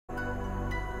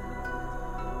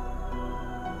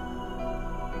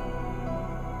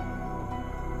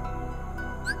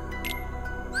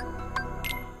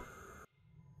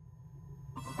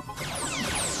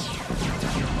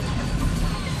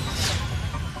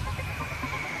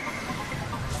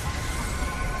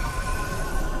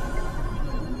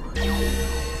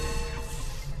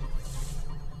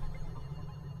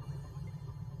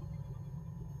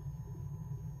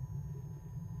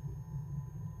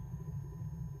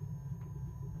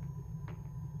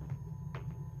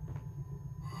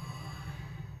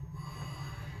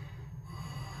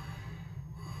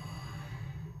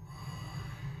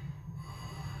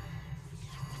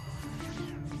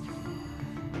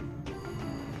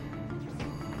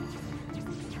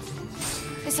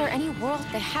Is there any world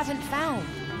they haven't found?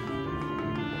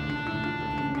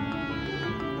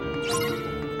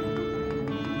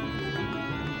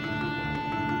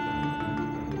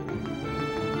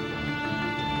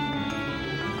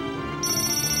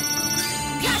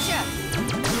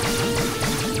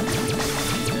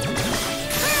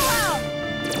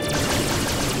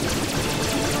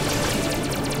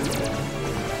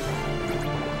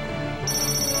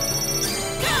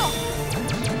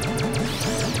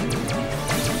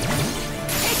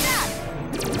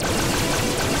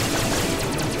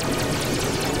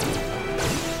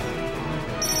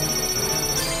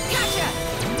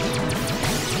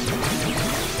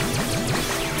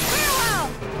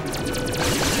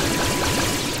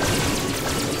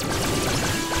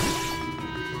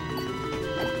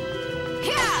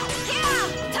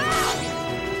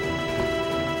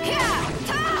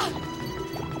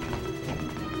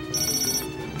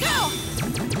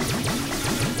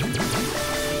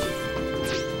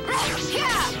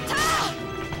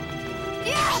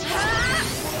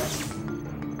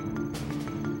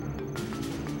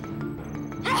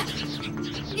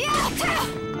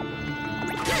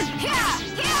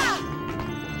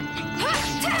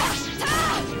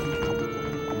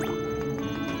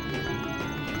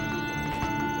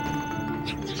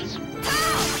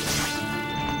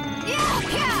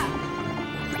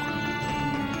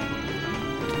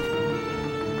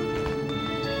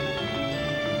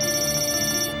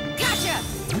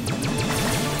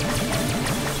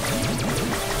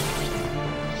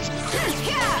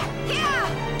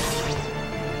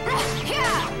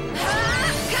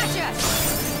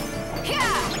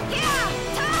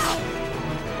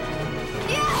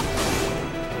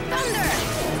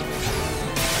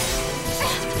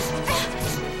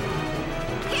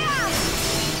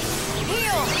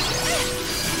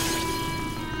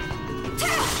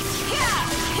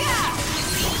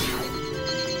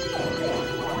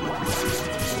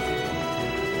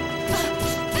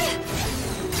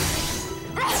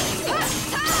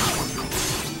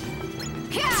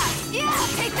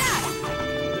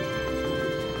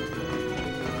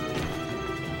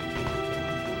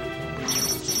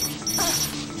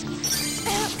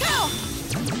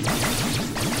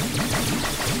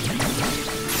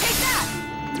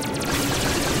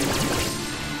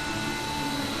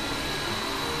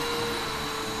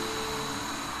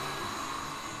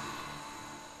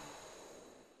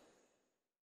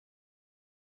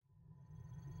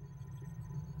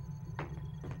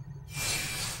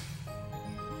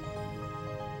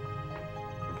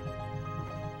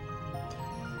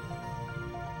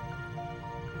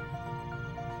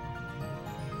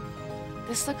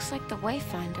 This looks like the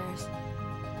Wayfinders.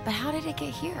 But how did it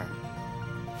get here?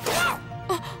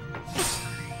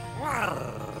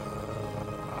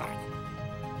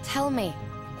 Tell me,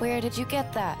 where did you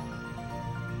get that?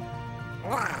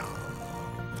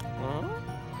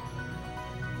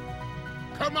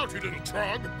 Come out, you little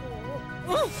trog!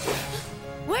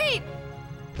 Wait!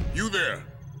 You there!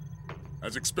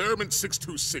 Has Experiment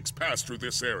 626 passed through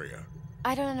this area?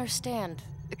 I don't understand.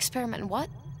 Experiment what?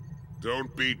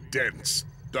 Don't be dense.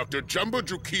 Dr. Jumbo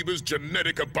Jukiba's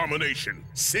genetic abomination,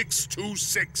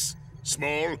 626.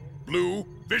 Small, blue,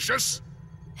 vicious?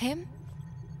 Him?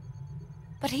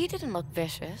 But he didn't look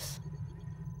vicious.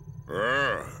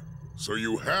 Ah, so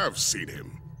you have seen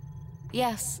him?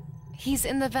 Yes, he's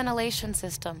in the ventilation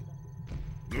system.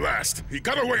 Blast! He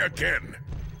got away again!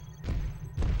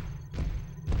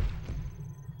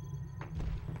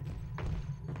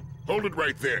 Hold it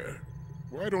right there.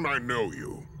 Why don't I know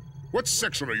you? What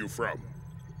section are you from?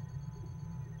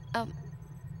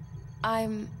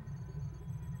 I'm...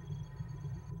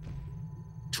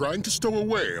 Trying to stow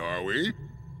away, are we?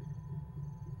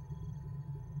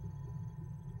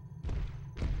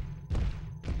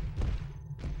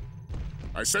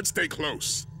 I said stay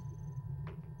close.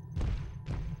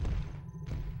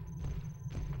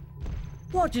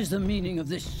 What is the meaning of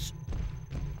this?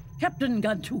 Captain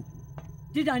Gantu,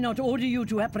 did I not order you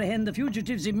to apprehend the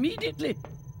fugitives immediately?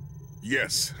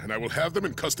 Yes, and I will have them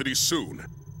in custody soon.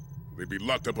 They'd be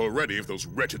locked up already if those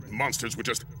wretched monsters would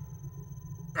just...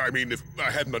 I mean, if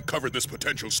I hadn't uncovered this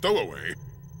potential stowaway.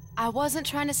 I wasn't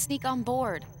trying to sneak on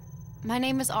board. My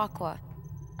name is Aqua.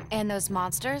 And those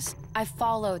monsters, I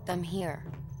followed them here.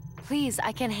 Please,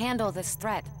 I can handle this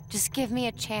threat. Just give me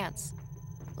a chance.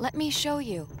 Let me show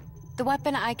you. The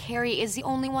weapon I carry is the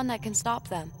only one that can stop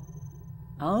them.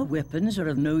 Our weapons are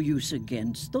of no use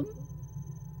against them?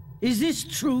 Is this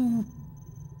true?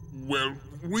 Well,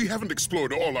 we haven't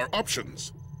explored all our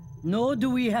options. Nor do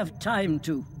we have time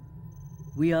to.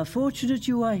 We are fortunate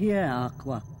you are here,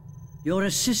 Aqua. Your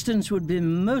assistance would be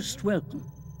most welcome.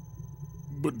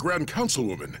 But Grand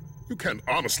Councilwoman, you can't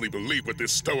honestly believe what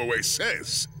this stowaway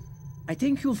says. I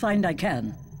think you'll find I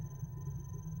can.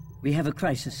 We have a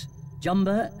crisis.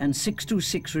 Jumba and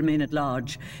 626 remain at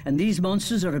large, and these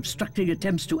monsters are obstructing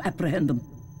attempts to apprehend them.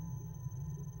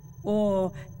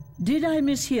 Or did I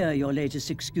mishear your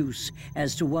latest excuse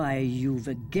as to why you've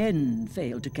again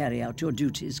failed to carry out your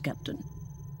duties, Captain?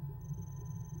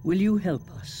 Will you help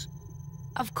us?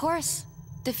 Of course.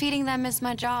 Defeating them is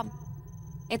my job.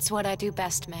 It's what I do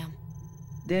best, ma'am.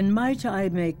 Then might I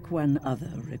make one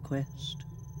other request?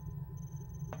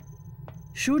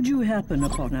 Should you happen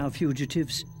upon our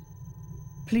fugitives,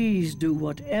 please do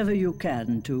whatever you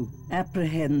can to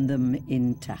apprehend them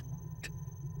intact.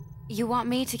 You want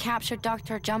me to capture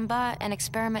Dr. Jumba and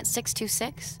Experiment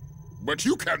 626? But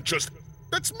you can't just...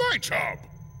 That's my job!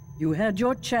 You had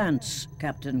your chance,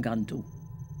 Captain Gantu.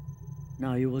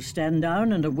 Now you will stand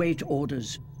down and await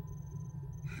orders.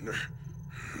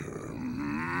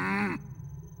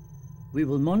 We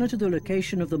will monitor the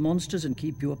location of the monsters and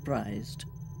keep you apprised.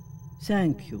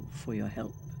 Thank you for your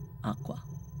help, Aqua.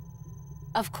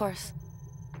 Of course.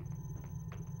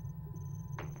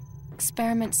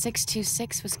 Experiment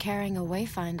 626 was carrying a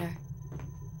wayfinder.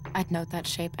 I'd note that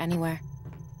shape anywhere.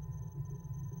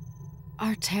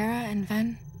 Are Terra and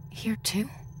Ven here too?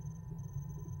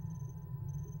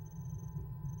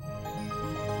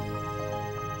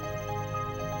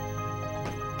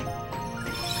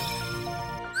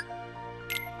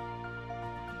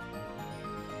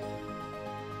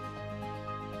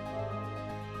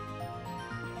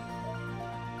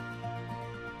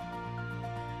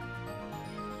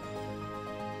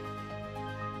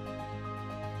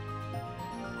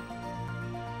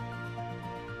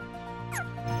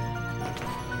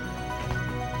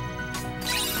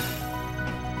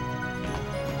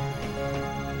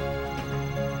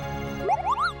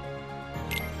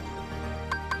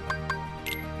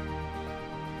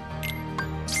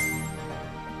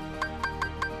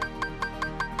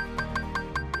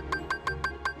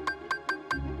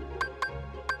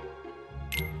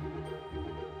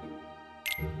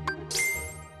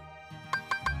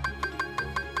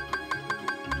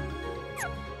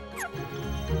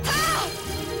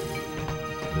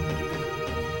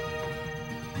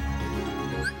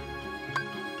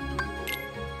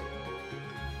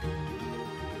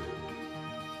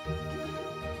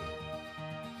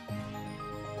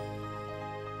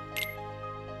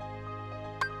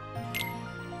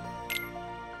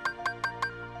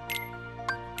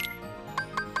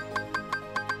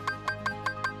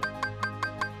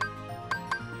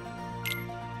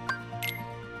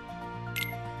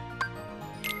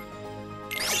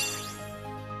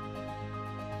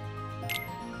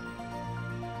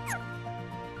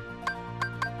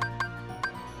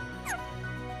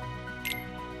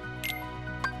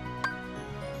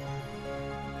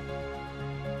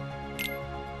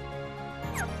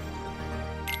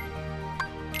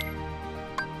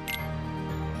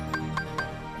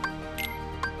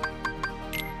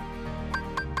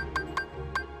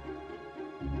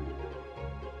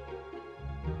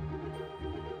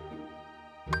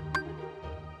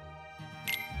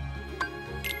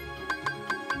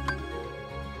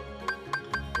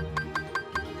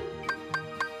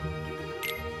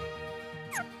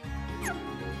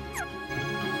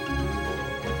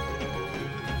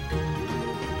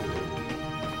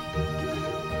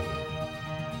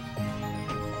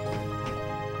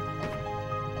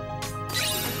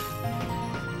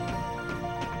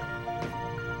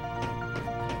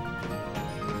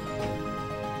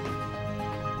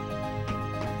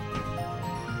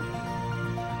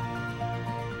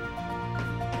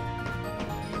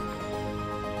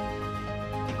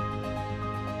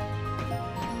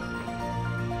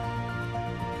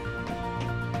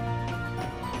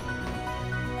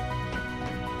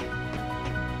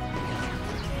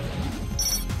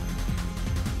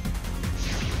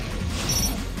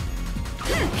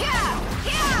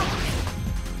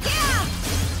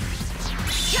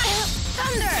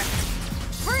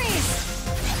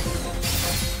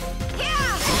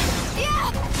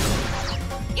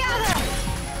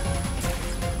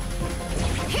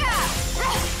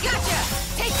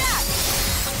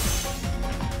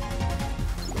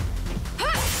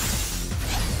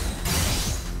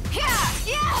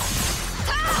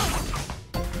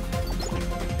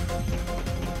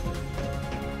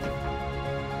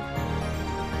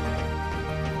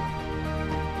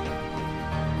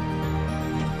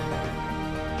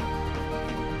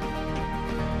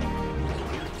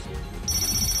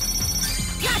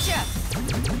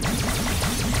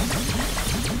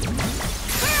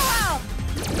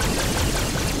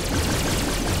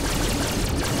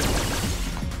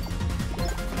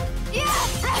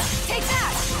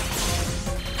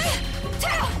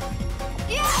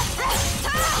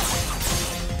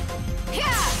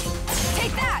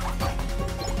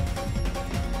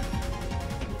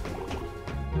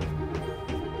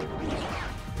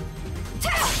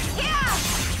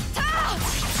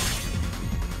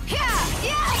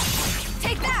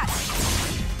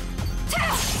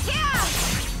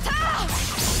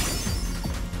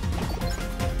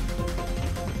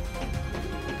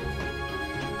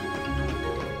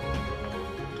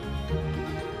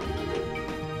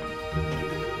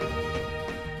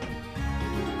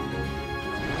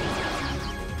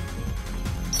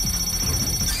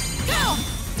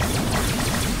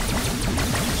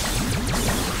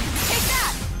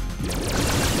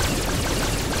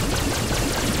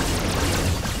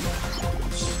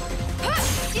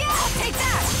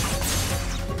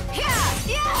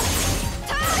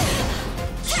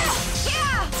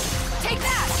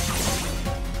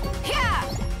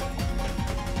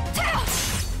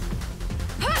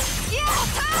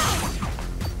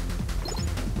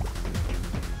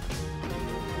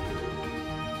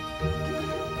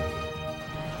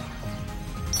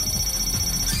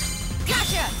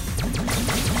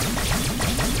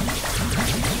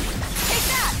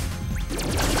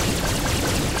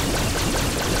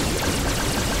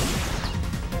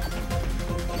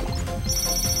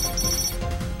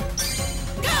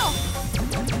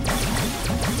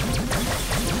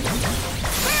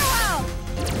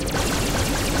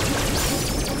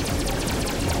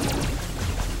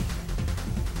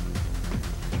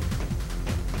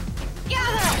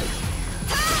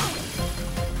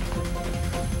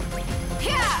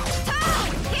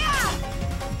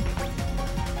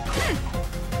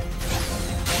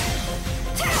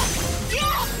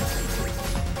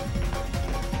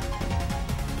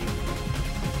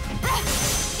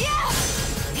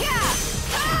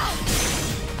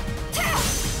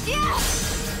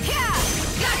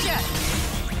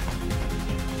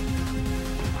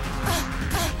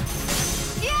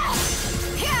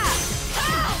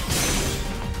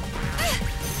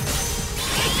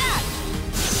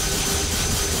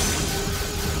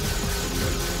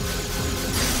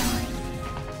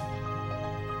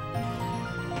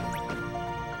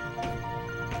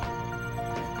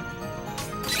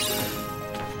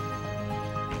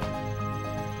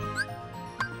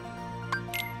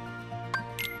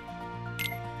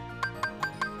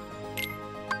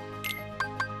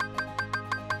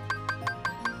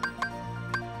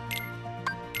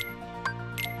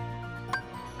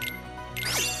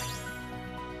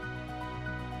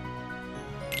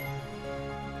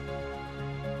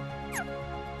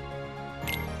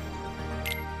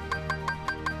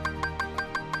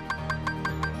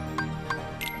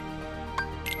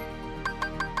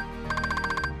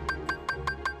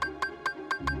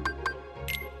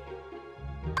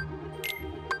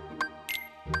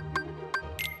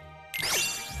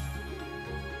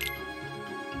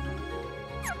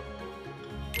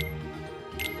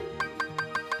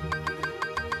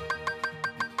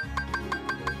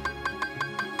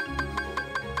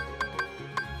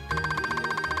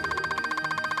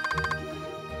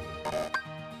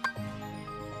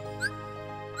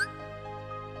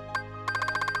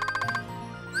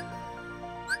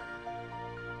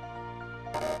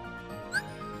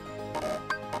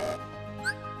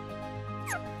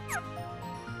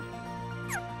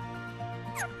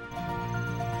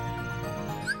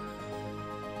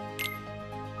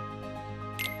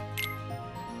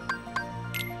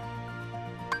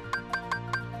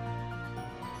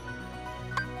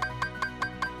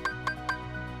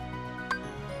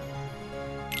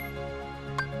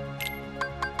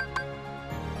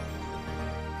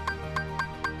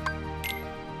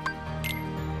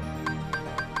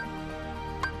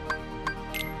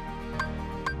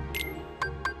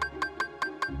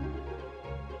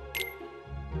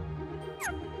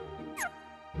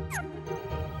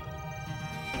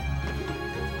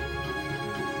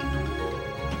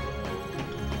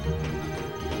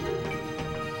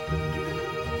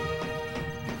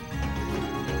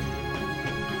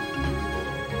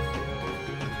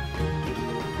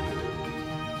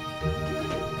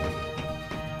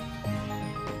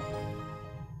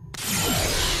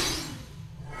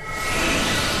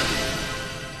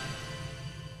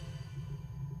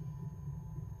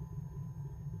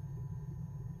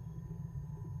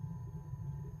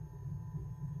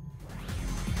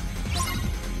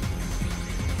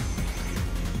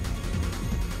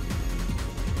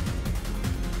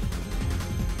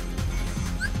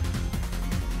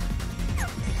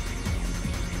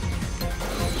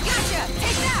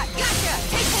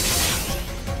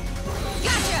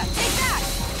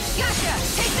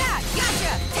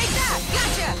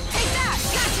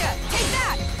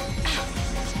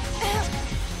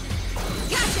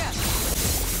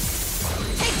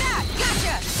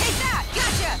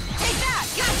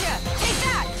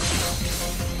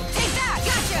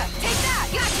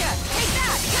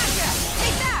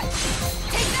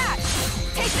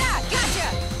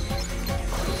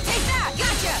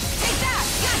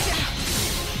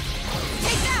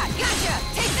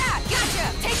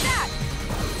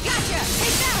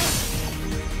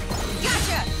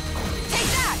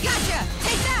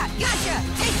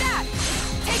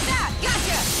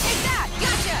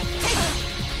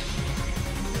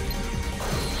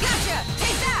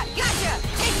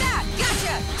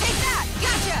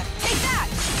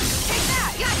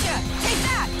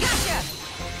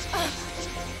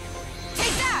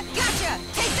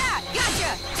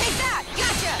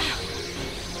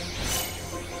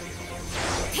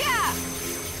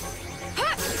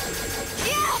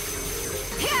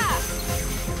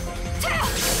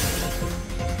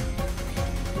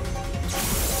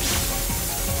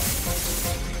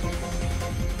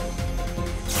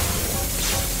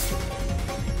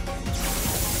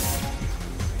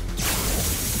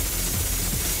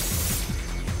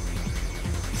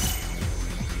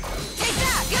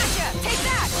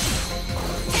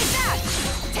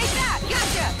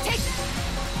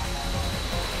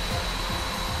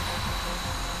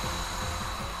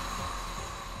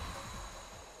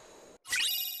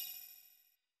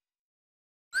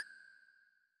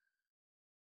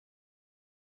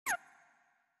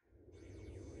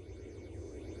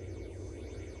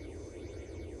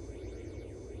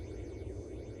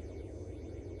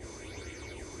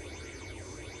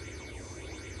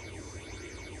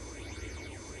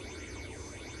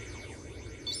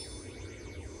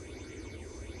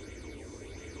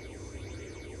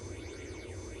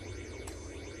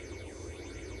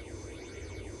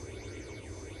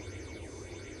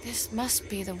 This must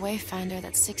be the Wayfinder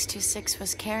that 626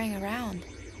 was carrying around.